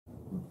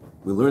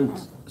We learned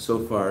so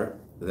far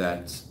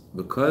that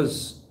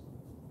because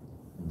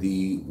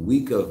the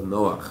week of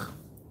Noach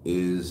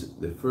is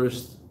the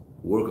first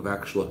work of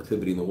actual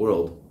activity in the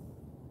world,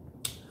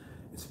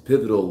 it's a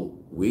pivotal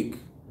week.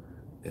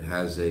 It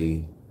has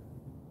a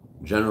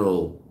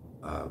general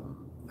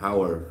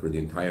power for the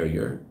entire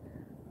year.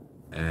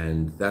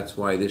 And that's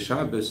why this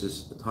Shabbos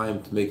is the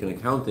time to make an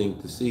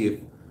accounting to see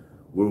if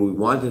where we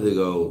wanted to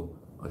go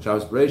on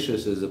Shabbos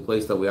Bereshis is a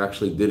place that we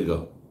actually did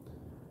go.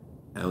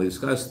 And we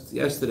discussed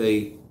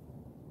yesterday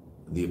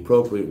the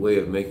appropriate way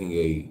of making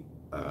a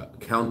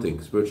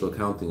spiritual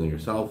accounting on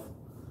yourself,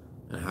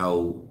 and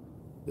how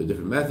the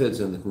different methods.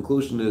 And the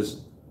conclusion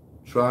is,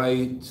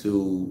 try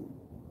to,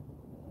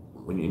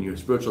 when in your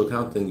spiritual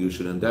accounting, you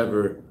should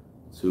endeavor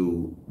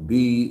to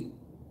be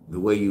the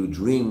way you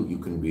dream you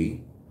can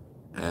be,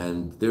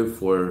 and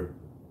therefore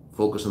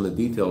focus on the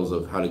details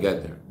of how to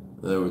get there.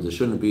 In other words, it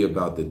shouldn't be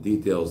about the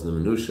details, the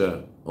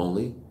minutia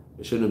only.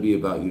 It shouldn't be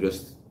about you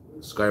just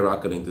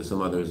skyrocketing to some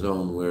other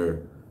zone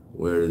where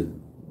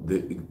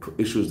the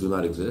issues do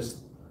not exist.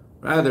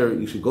 Rather,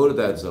 you should go to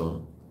that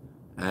zone,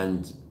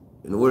 and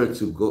in order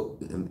to go,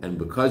 and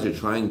because you're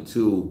trying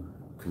to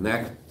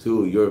connect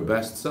to your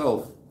best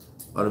self,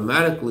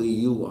 automatically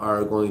you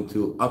are going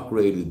to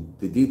upgrade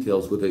the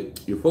details with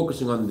it. You're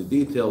focusing on the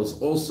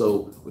details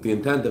also with the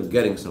intent of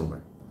getting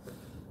somewhere.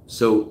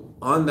 So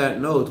on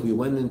that note, we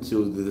went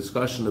into the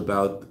discussion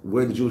about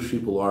where the Jewish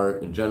people are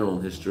in general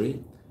in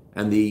history,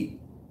 and the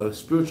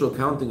spiritual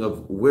accounting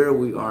of where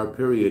we are,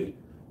 period,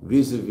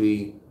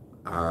 vis-a-vis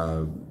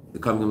the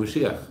coming of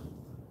Mashiach.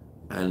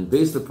 And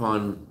based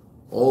upon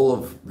all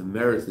of the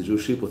merits of the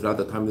Jewish people throughout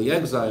the time of the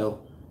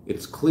exile,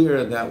 it's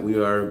clear that we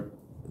are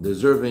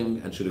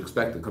deserving and should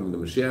expect the coming of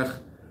Mashiach.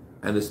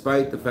 And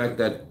despite the fact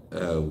that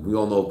we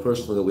all know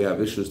personally that we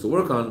have issues to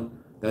work on,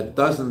 that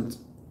doesn't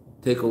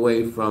take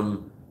away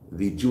from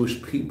the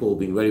Jewish people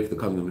being ready for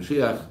the coming of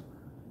Mashiach.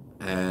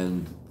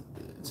 And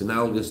it's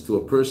analogous to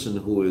a person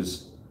who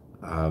is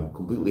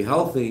completely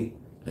healthy,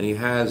 and he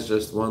has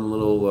just one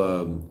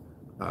little,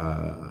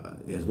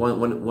 he has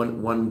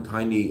one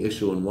tiny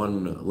issue in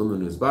one limb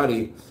in his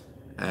body,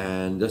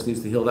 and just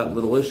needs to heal that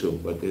little issue.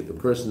 But the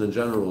person in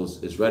general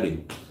is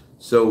ready.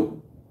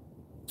 So,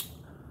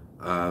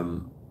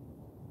 and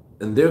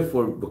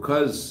therefore,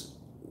 because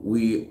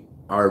we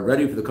are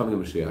ready for the coming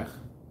of Mashiach,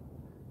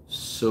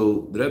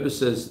 so the Rebbe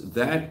says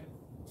that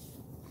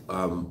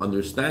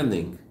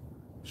understanding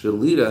should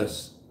lead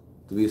us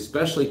to be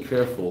especially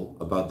careful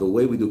about the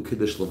way we do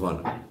Kiddush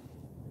Levana.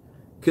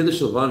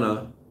 Kiddush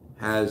Levana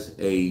has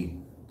a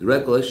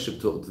direct relationship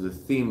to the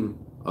theme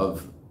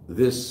of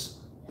this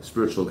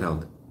spiritual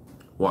accounting.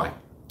 Why?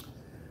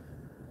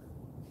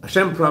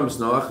 Hashem promised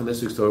Noach in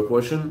this week's Torah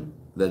portion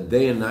that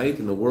day and night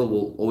in the world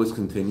will always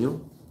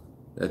continue,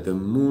 that the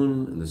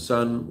moon and the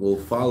sun will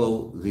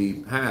follow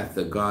the path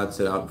that God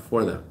set out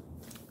before them.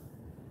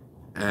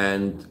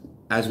 And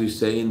as we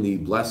say in the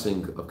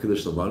blessing of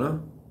Kiddush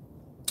Levana,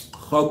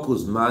 you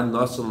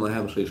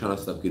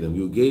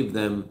gave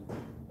them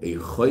a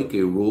chok,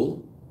 a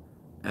rule,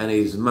 and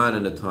a zman,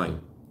 and a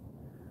time.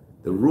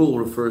 The rule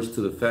refers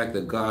to the fact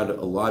that God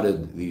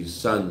allotted the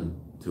sun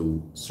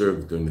to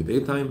serve during the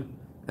daytime,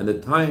 and the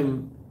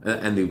time,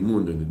 and the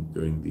moon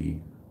during the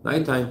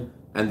nighttime,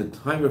 and the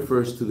time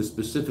refers to the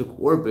specific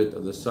orbit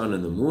of the sun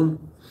and the moon,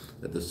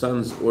 that the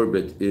sun's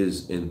orbit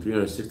is in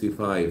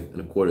 365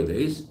 and a quarter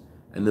days,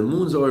 and the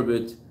moon's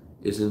orbit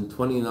is in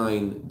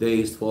 29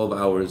 days, 12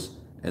 hours,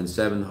 and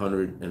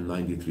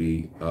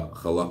 793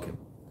 chalakim.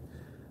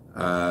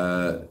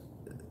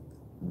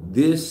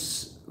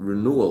 This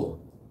renewal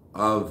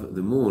of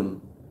the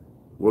moon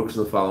works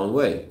in the following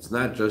way. It's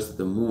not just that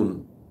the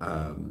moon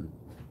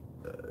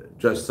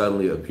just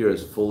suddenly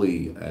appears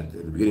fully at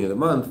the beginning of the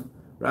month.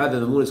 Rather,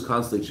 the moon is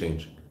constantly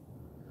changing.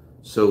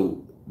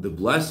 So the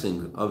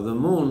blessing of the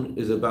moon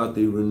is about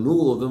the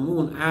renewal of the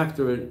moon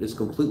after it is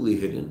completely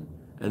hidden,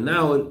 and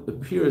now it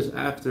appears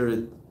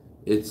after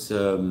it's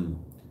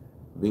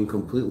being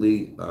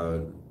completely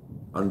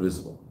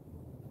invisible.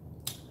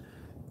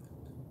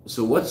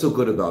 So what's so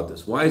good about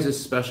this? Why is this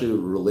especially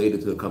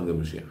related to the coming of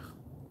Mashiach?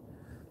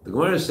 The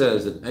Gemara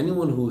says that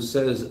anyone who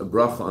says a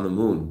bracha on the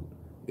moon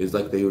is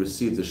like they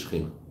received the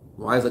Shekhinah.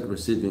 Why is it like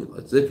receiving?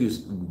 It's as if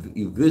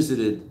you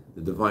visited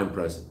the divine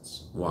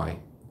presence. Why?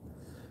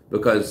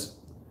 Because,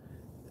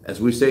 as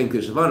we say in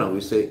Kiddush Levana,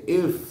 we say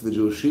if the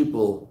Jewish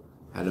people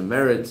had a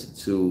merit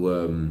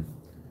to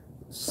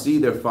see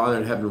their Father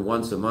in heaven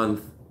once a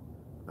month,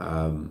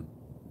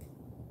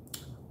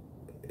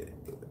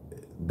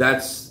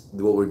 that's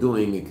what we're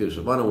doing in Kiddush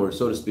Levana. We're,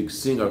 so to speak,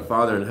 seeing our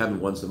Father in heaven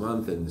once a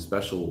month in a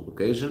special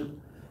occasion,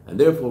 and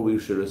therefore we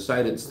should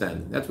recite it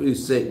standing. That's what we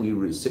say.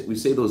 We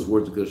say those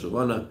words in Kiddush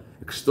Levana,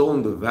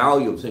 extolling the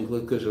value of saying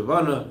Kiddush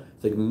Levana.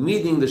 It's like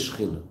meeting the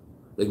Shekhinah,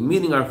 like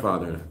meeting our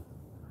Father.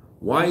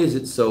 Why is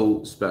it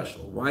so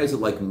special? Why is it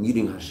like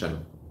meeting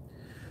Hashem?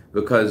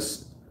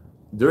 Because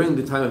during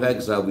the time of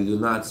exile, we do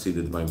not see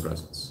the divine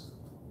presence.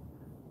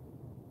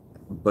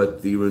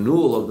 But the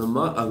renewal of the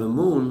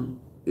moon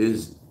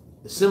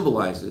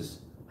symbolizes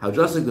how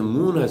just like the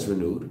moon has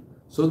renewed,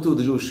 so too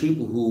the Jewish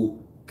people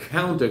who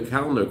count their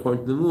calendar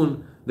according to the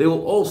moon, they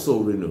will also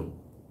renew.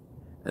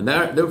 And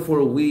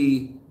therefore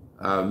we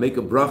make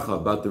a bracha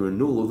about the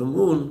renewal of the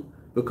moon,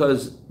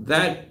 because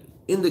that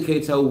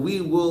indicates how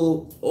we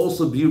will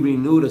also be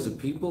renewed as a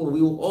people, and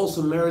we will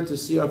also merit to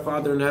see our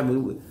Father in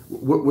heaven.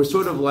 We're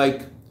sort of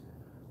like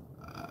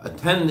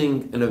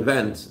attending an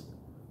event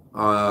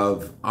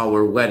of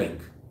our wedding,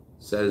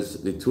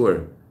 says the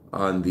Tur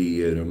on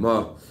the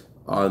Ramah,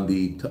 on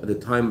the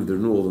time of the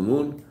renewal of the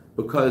moon,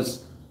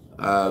 because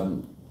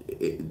when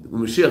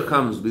Mashiach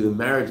comes, will be the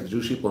marriage of the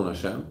Jewish people and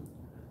Hashem,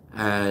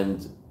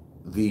 and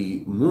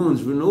the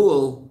moon's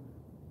renewal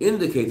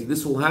indicates that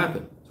this will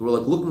happen. So we're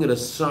like looking at a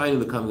sign of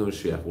the coming of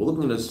Mashiach. We're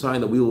looking at a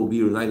sign that we will be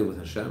united with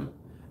Hashem,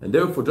 and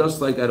therefore,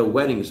 just like at a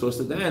wedding you're supposed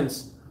to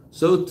dance,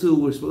 so too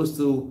we're supposed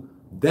to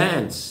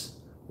dance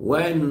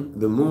when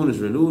the moon is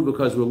renewed,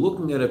 because we're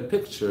looking at a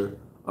picture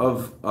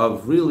of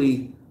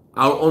really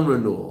our own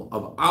renewal,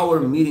 of our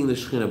meeting the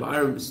Shekhinah, of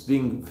our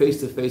being face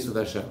to face with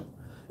Hashem.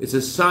 It's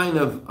a sign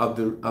of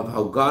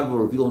how God will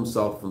reveal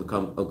Himself with the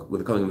coming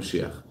of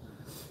Mashiach.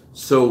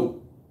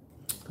 So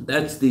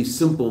that's the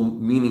simple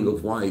meaning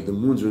of why the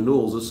moon's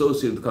renewal is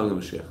associated with the coming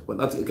of Mashiach.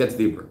 But it gets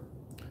deeper.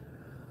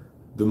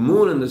 The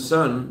moon and the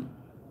sun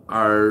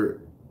are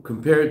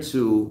compared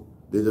to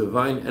the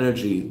divine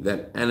energy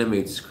that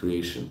animates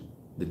creation.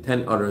 The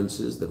 10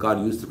 utterances that God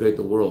used to create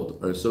the world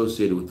are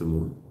associated with the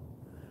moon.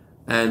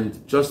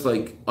 And just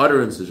like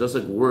utterances, just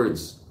like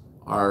words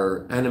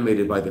are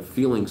animated by the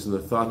feelings and the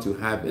thoughts you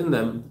have in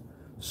them,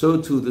 so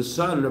too the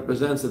sun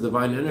represents the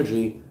divine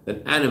energy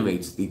that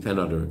animates the 10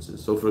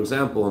 utterances. So for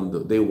example, on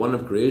the day one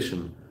of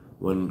creation,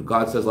 when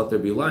God says, "Let there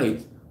be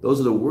light," those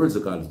are the words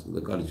that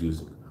God is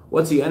using.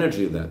 What's the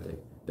energy of that day?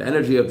 The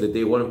energy of the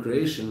day one of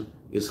creation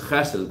is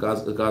chesed,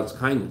 God's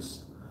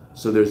kindness.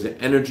 So there's the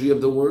energy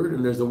of the word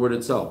and there's the word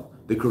itself.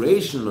 The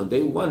creation on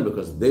day one,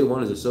 because day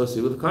one is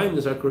associated with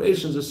kindness, our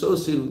creation is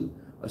associated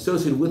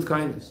with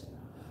kindness.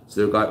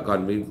 So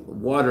God made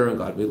water and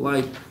God made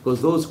light,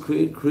 because those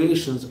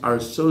creations are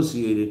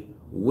associated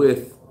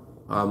with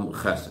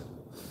chesed.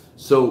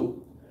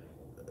 So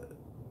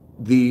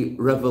the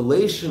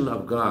revelation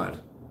of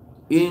God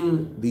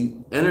in the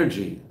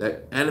energy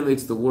that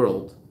animates the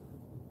world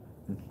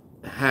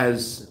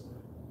has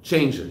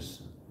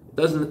changes.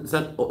 It's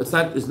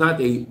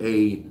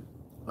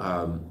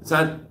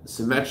not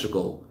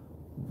symmetrical.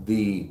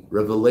 The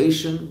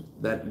revelation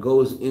that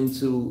goes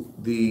into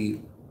the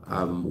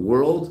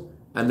world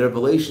and the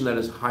revelation that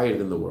is higher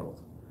than the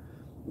world.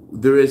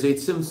 There is a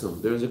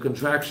tzimtzum, there is a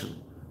contraction.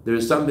 There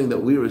is something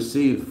that we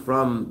receive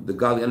from the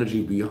godly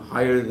energy be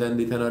higher than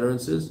the 10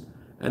 utterances,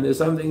 and there's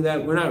something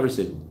that we're not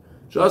receiving.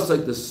 Just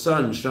like the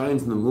sun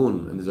shines in the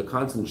moon, and there's a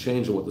constant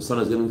change of what the sun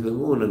is giving to the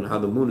moon and how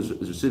the moon is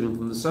receiving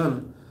from the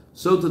sun,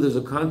 so too there's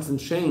a constant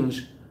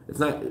change. It's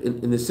not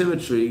in the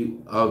symmetry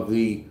of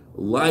the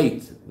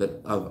light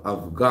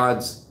of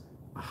God's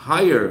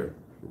higher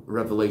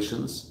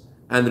revelations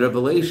and the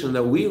revelation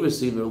that we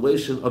receive, the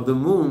revelation of the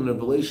moon, the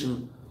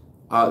revelation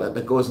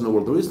that goes in the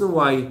world. The reason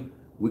why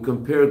we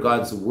compare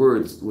God's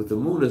words with the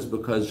moon is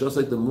because just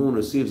like the moon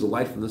receives the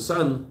light from the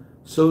sun,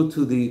 so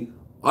too the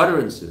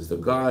utterances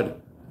that God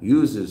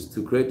uses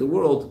to create the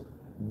world,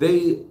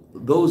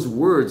 those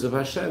words of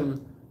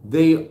Hashem,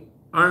 they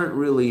aren't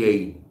really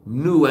a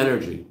new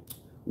energy.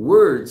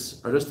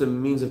 Words are just a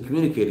means of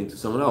communicating to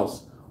someone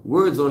else.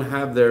 Words aren't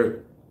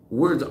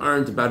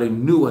about a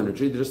new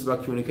energy, they're just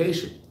about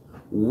communication.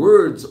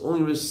 Words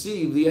only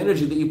receive the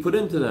energy that you put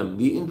into them,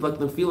 the intellect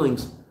and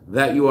feelings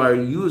that you are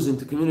using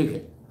to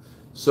communicate.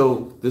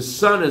 So the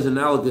sun is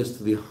analogous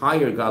to the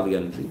higher godly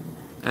energy,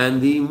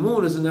 and the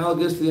moon is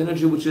analogous to the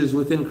energy which is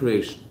within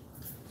creation.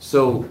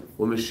 So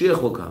when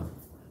Mashiach will come,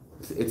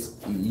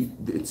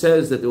 it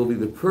says that there will be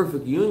the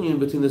perfect union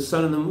between the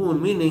sun and the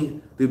moon,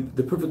 meaning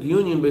the perfect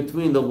union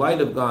between the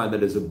light of God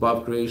that is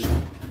above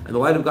creation and the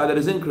light of God that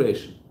is in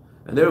creation.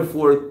 And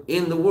therefore,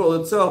 in the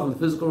world itself, in the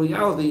physical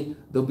reality,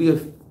 there'll be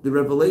the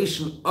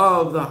revelation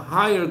of the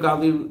higher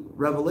godly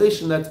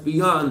revelation that's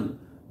beyond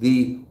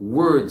the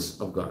words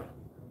of God.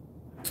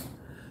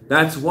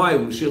 That's why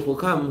when Mashiach will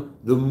come,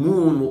 the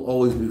moon will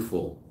always be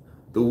full.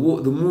 The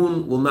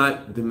moon will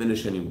not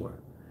diminish anymore.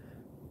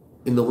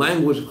 In the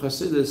language of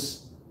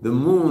Hasidus, the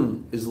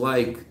moon is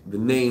like the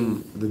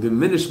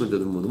diminishment of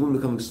the moon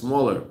becoming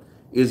smaller,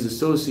 is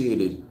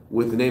associated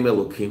with the name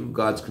Elokim,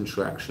 God's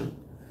contraction.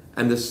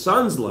 And the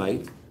sun's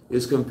light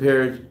is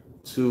compared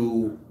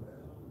to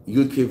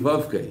Yud Kei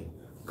Vav Kei,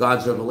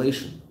 God's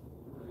revelation.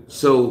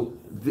 So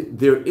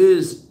there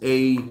is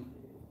a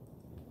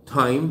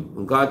time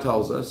when God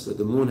tells us that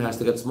the moon has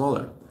to get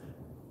smaller.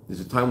 There's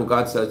a time when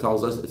God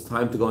tells us it's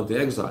time to go into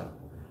exile.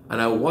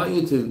 And I want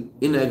you to,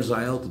 in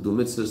exile, to do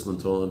mitzvahs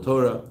and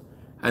Torah.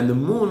 And the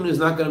moon is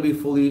not going to be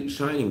fully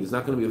shining. There's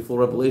not going to be a full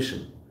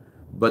revelation.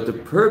 But the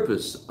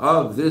purpose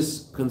of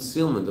this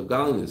concealment of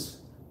godliness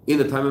in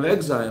the time of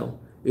exile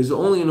is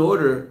only in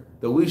order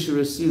that we should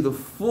receive the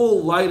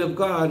full light of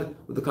God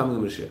with the coming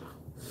of Mashiach.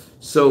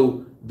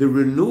 So the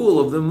renewal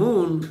of the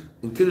moon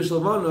in Kiddush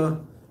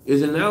Levana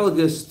is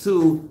analogous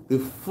to the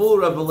full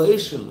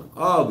revelation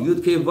of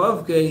Yud Kei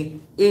Vav Kei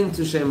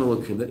into Shem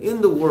Elokim. That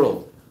in the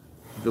world,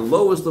 the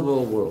lowest of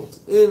all worlds,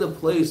 in a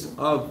place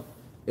of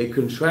a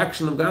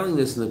contraction of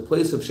godliness, in the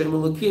place of Shem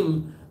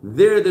Elokim,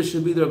 there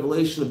should be the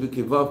revelation of Yud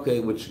Kei Vav Kei,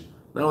 which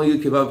not only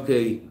Yud Kei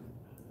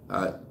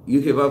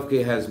Vav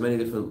Kei has many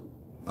different,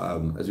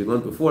 as we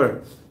learned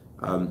before,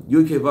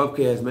 Yud Kei Vav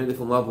Kei has many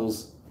different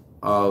levels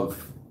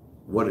of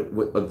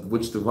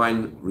which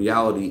divine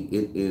reality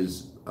it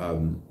is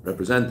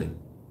representing.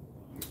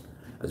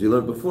 As we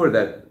learned before,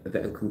 that at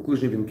the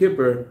conclusion of Yom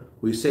Kippur,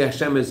 we say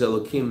Hashem is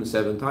Elokim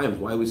 7 times.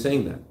 Why are we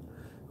saying that?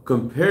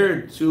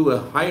 Compared to a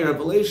higher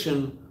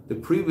revelation, the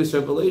previous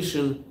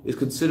revelation is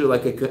considered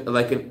like an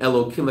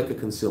Elokim, like a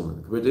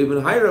concealment. Compared to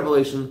even higher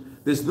revelation,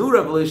 this new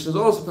revelation is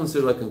also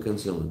considered like a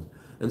concealment.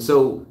 And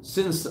so,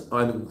 since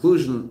on the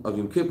conclusion of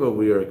Yom Kippur,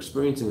 we are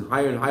experiencing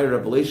higher and higher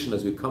revelation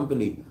as we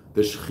accompany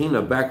the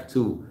Shekhinah back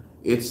to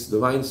its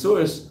divine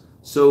source,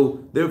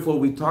 so therefore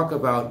we talk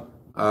about,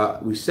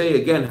 we say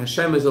again,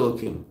 Hashem is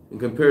Elokim, and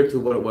compared to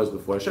what it was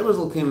before. Hashem is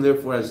Elokim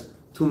therefore has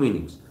two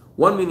meanings.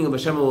 One meaning of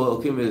Hashem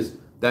Elokim is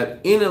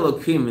that in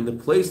Elokim, in the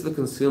place of the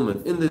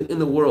concealment, in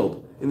the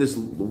world, in this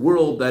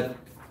world that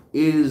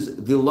is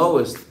the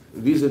lowest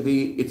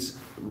vis-a-vis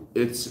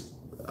its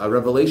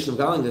revelation of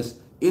godliness,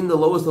 in the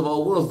lowest of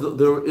all worlds,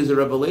 there is a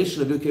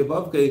revelation of Yud Kei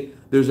Vav Kei.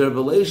 There's a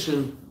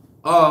revelation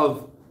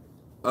of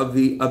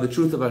the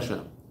truth of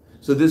Hashem.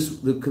 So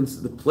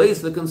the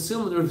place of the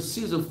concealment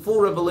receives a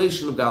full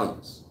revelation of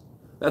godliness.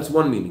 That's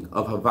one meaning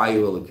of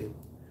Havayu Elokim.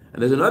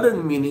 And there's another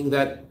meaning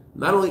that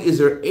not only is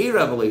there a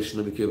revelation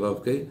of Yud Kei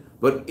Vav Kei,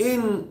 but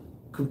in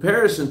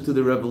comparison to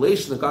the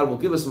revelation that God will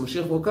give us when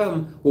Mashiach will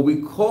come, what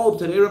we call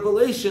today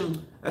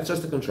revelation, that's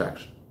just a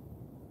contraction.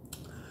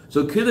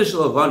 So Kiddush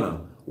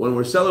Lavana, when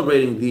we're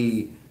celebrating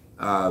the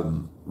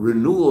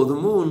renewal of the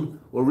moon,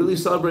 what we're really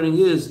celebrating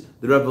is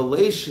the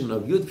revelation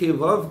of Yud Kei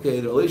Vav Kei,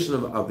 the revelation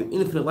of the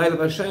infinite light of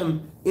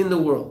Hashem in the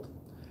world.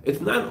 It's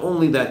not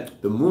only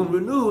that the moon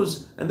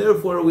renews, and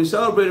therefore we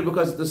celebrate it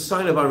because it's the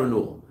sign of our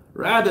renewal.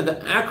 Rather,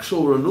 the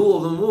actual renewal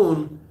of the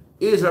moon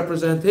is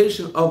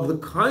representation of the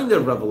kind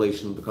of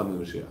revelation of the coming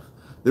Mashiach.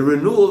 The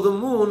renewal of the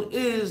moon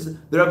is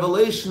the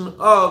revelation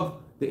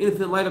of the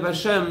infinite light of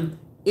Hashem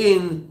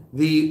in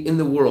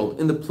the world,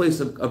 in the place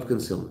of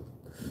concealment.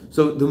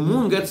 So the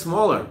moon gets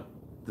smaller.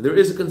 There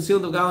is a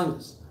concealment of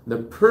godliness. The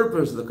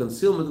purpose of the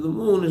concealment of the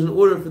moon is in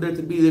order for there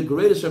to be the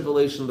greatest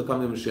revelation of the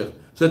coming Mashiach,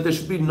 so that there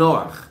should be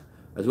Noach.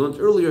 As we learned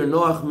earlier,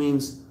 Noach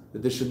means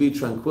that there should be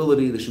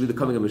tranquility, there should be the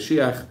coming of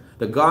Mashiach,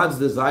 that God's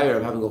desire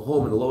of having a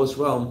home in the lowest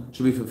realm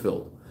should be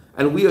fulfilled.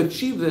 And we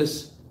achieve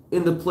this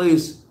in the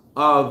place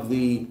of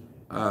the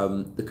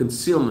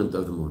concealment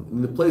of the moon,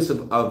 in the place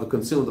of the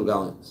concealment of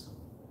godliness.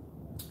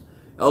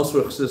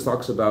 Elsewhere, Chassidus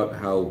talks about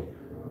how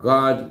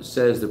God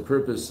says the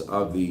purpose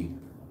of the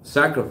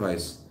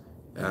sacrifice,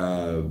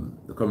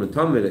 the Korban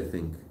Tamid, I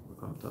think,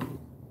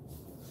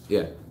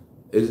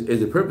 is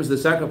the purpose of the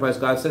sacrifice.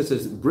 God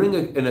says, bring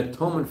an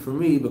atonement for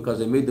me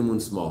because I made the moon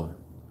smaller.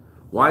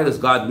 Why does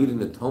God need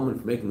an atonement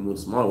for making the moon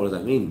smaller? What does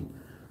that mean?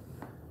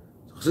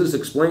 Chassidus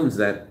explains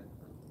that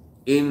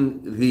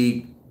in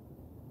the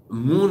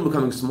moon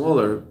becoming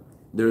smaller,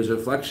 there is a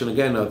reflection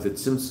again of the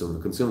tzimtzum,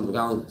 the concealment of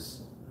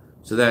godliness,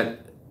 so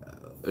that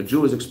a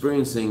Jew is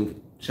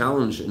experiencing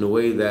challenge in a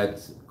way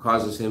that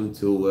causes him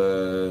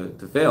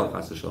to fail,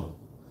 chas v'shalom.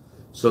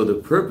 So the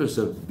purpose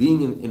of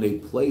being in a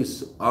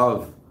place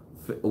of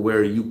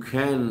where you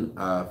can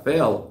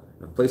fail,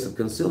 a place of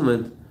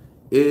concealment,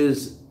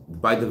 is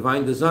by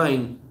divine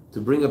design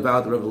to bring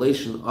about the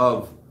revelation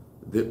of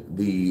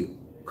the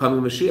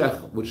coming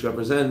Mashiach, which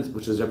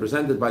is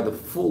represented by the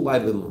full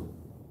light of the moon.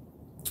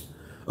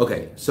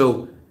 Okay,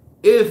 so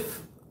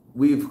if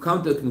we've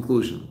come to a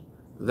conclusion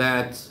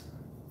that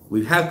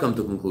the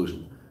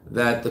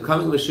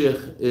coming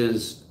Mashiach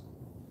is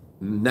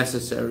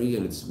necessary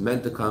and it's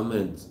meant to come,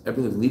 and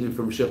everything that's needed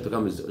for Mashiach to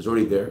come is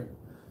already there.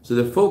 So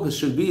the focus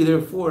should be,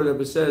 therefore, like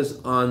it says,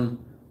 on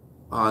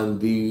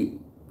the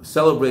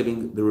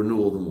celebrating the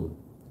renewal of the moon.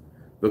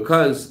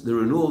 Because the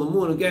renewal of the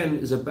moon, again,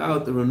 is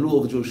about the renewal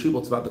of the Jewish people.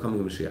 It's about the coming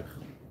of Mashiach.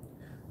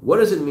 What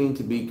does it mean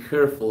to be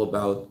careful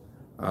about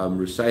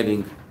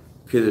reciting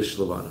Kiddush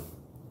Levana?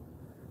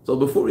 So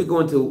before we go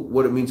into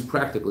what it means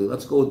practically,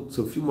 let's go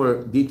to a few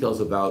more details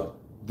about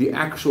the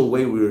actual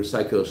way we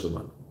recite Kiddush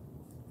Levana,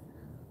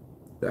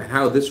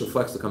 how this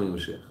reflects the coming of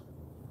Mashiach.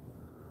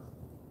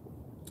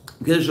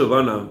 Kiddush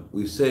Levana,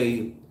 we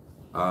say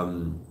Dav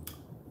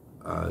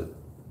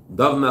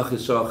Melech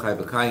Yisrael Chai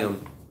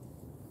V'Kayim.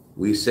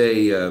 We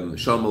say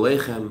Shalom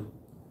Aleichem.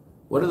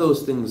 What are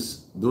those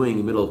things doing in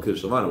the middle of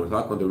Kiddush Levana? We're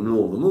talking about the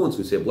renewal of the moon, so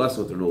we say a blessing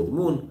with the renewal of the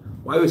moon.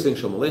 Why are we saying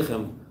Shalom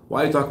Aleichem?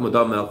 Why are you talking about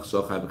Dav Melech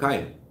Yisrael Chai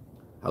V'Kayim?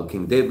 How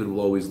King David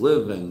will always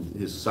live and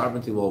his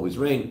sovereignty will always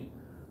reign.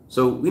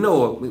 So we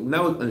now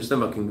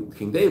understand about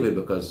King David,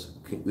 because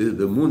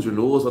the moon's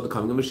renewal is about the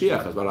coming of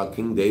Mashiach. It's about how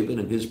King David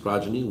and his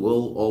progeny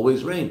will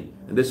always reign.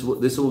 And this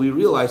will be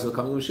realized in the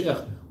coming of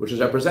Mashiach, which is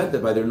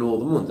represented by the renewal of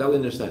the moon. That we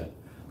understand.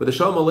 But the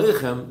Shalom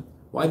Aleichem,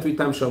 why 3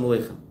 times Shalom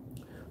Aleichem?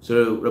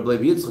 So Rabbi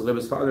Levi Yitzchak,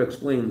 Rebbe's father,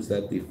 explains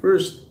that the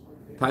first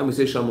time we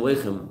say Shalom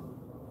Aleichem,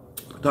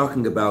 we're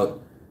talking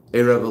about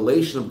a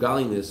revelation of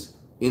godliness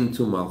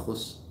into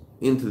Malchus,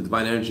 into the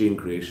divine energy in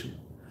creation.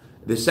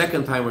 The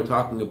second time we're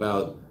talking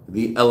about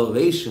the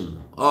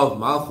elevation of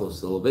Malchus,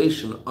 the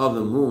elevation of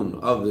the moon,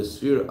 of the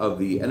sphere, of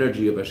the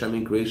energy of Hashem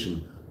in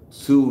creation,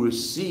 to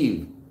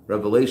receive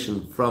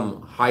revelation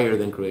from higher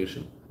than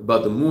creation,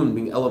 about the moon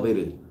being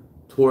elevated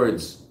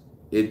towards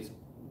the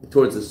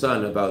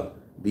sun, about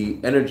the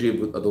energy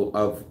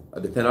of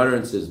the 10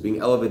 utterances being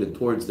elevated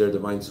towards their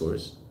divine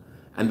source.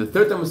 And the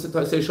third time we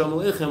say Shalom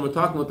Aleichem, we're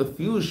talking about the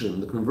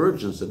fusion, the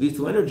convergence of these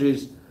two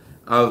energies.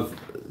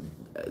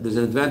 There's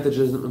an advantage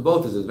in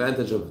both. There's an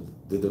advantage of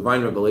the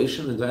divine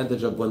revelation, an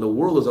advantage of when the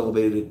world is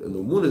elevated and the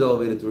moon is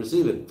elevated to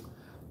receive it.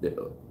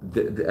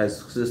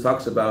 As this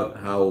talks about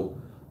how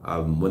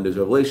when there's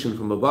revelation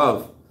from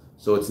above,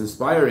 so it's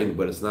inspiring,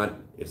 but it's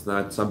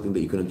not something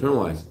that you can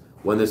internalize.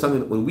 When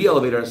we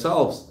elevate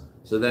ourselves,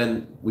 so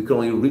then we can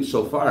only reach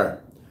so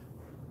far.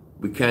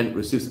 We can't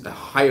receive a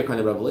higher kind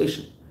of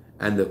revelation.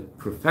 And the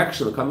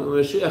perfection of the coming of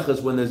Mashiach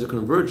is when there's a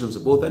convergence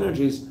of both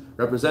energies,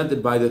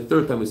 represented by the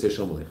third time we say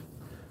Shalom Aleichem.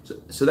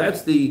 So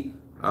that's the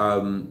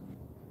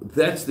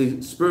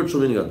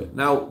spiritual meaning of it.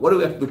 Now, what do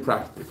we have to do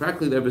practically?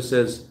 Practically, the Rebbe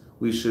says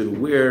we should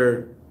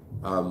wear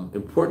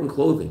important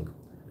clothing,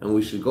 and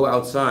we should go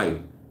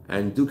outside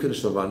and do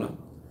Kiddush Levana.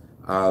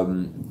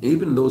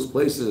 Even those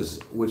places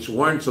which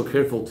weren't so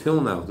careful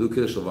till now do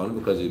Kiddush Levana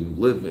because they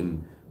live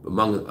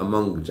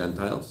among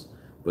Gentiles.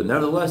 But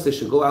nevertheless, they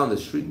should go out in the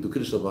street and do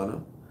Kiddush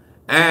Levana.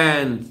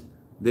 And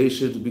they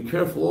should be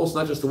careful also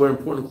not just to wear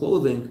important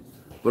clothing,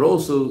 but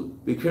also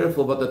be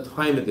careful about the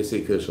time that they say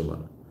Kiddush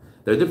Levana.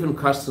 There are different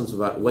customs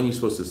about when you're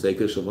supposed to say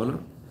Kiddush Levana.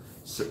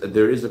 So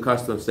there is a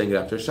custom of saying it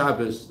after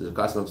Shabbos. There's a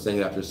custom of saying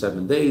it after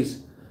 7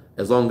 days,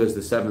 as long as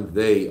the 7th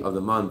day of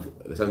the month,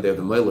 the 7th day of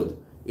the Moed,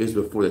 is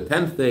before the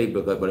 10th day.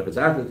 But if it's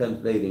after the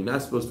 10th day, then you're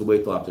not supposed to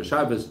wait till after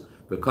Shabbos,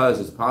 because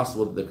it's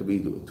possible that there could be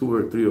 2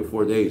 or 3 or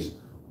 4 days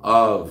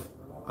of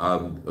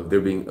it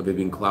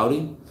being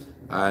cloudy.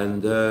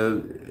 And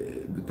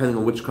depending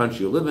on which country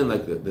you live in,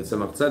 like the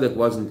Tzemach Tzedek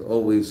wasn't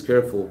always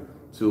careful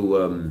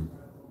to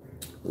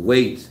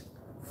wait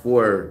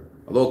for,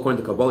 although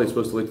according to Kabbalah you're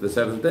supposed to wait to the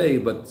 7th day,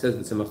 but it says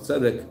that Tzemach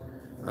Tzedek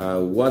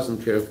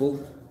wasn't careful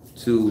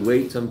to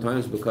wait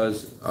sometimes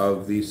because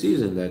of the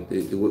season, that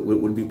it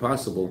wouldn't be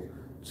possible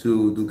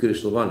to do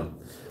Kiddush Levana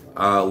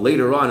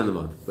later on in the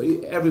month. But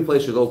every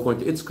place should go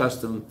according to its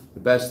custom, the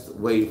best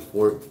way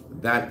for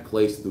that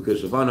place to do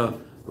Kiddush Levana,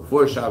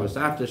 before Shabbos,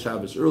 after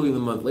Shabbos, early in the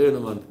month, later in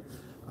the month.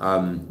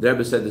 The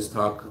Rebbe said this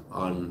talk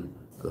on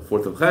the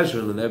 4th of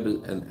Cheshvan,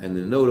 and in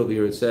the note over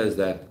here it says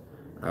that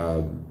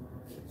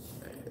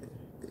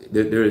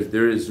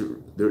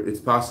it's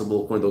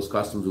possible according to those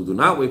customs who do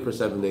not wait for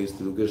 7 days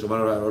to do Kiddush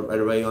Levana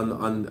right away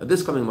on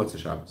this coming Motzei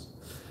Shabbos,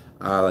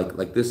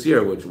 like this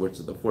year, which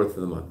is the 4th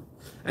of the month.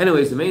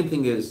 Anyways,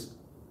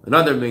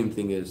 another main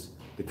thing is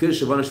the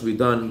Kiddush Levana should be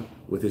done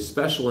with a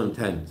special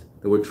intent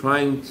that we're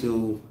trying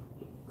to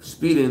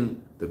speed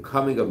in the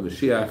coming of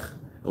Mashiach,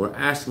 and we're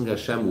asking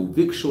Hashem,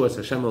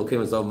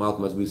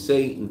 as we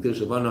say in Kiddush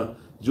Levana,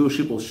 Jewish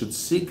people should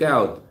seek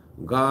out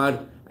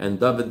God and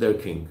David their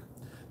king.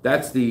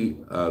 That's the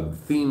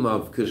theme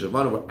of Kiddush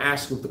Levana. We're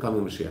asking for the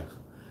coming of Mashiach.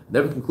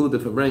 Never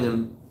concluded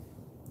Fabrengen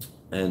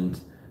and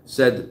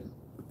said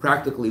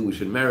practically we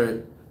should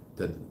merit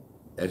that,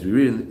 as we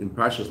read in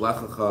Parshas Lech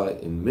Lecha,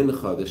 in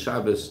Mincha, the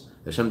Shabbos,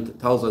 Hashem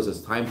tells us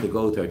it's time to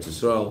go to Eretz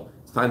Yisrael,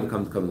 it's time to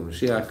come to the coming of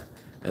Mashiach.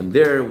 And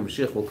there, when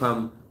Mashiach will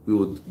come, we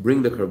will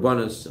bring the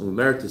Karbanos, and we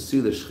merit to see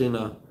the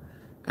Shechina,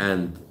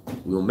 and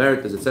we will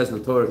merit, as it says in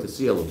the Torah, to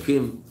see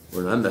Elokim,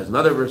 or as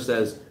another verse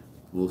says,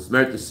 we will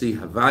merit to see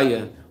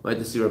Havaya, merit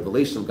to see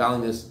revelation of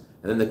godliness.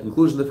 And then the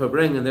conclusion of the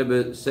Fabrengen, the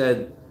Rebbe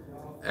said,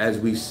 as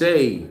we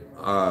say,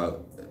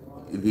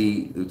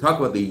 we talk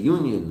about the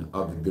union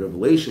of the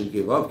revelation,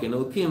 Kevav, Ken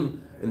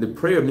Elokim, in the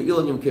prayer of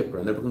Ne'ilah Yom Kippur,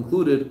 and they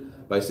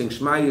concluded by saying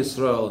Shema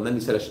Yisrael, and then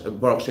he said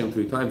Baruch Hashem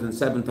 3 times, and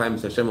 7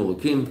 times Hashem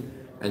Elokim,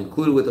 and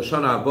concluded with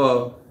Hoshana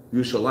Haba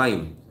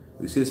Yerushalayim.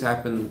 We see this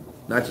happen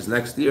not just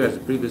next year, as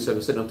the previous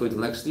ever said, not until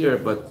next year,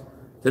 but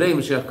today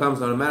Mashiach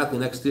comes, automatically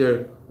next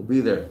year will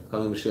be there,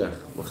 coming Mashiach.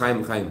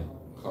 L'chaim.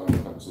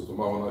 So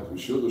tomorrow night we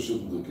should or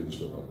shouldn't do Kiddush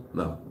Levana?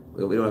 No,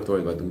 we don't have to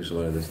worry about the Kiddush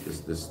Levana this.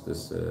 Thank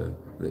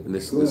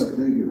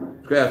you.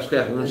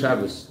 Shkriach, on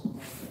Shabbos.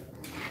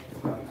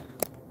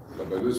 But by this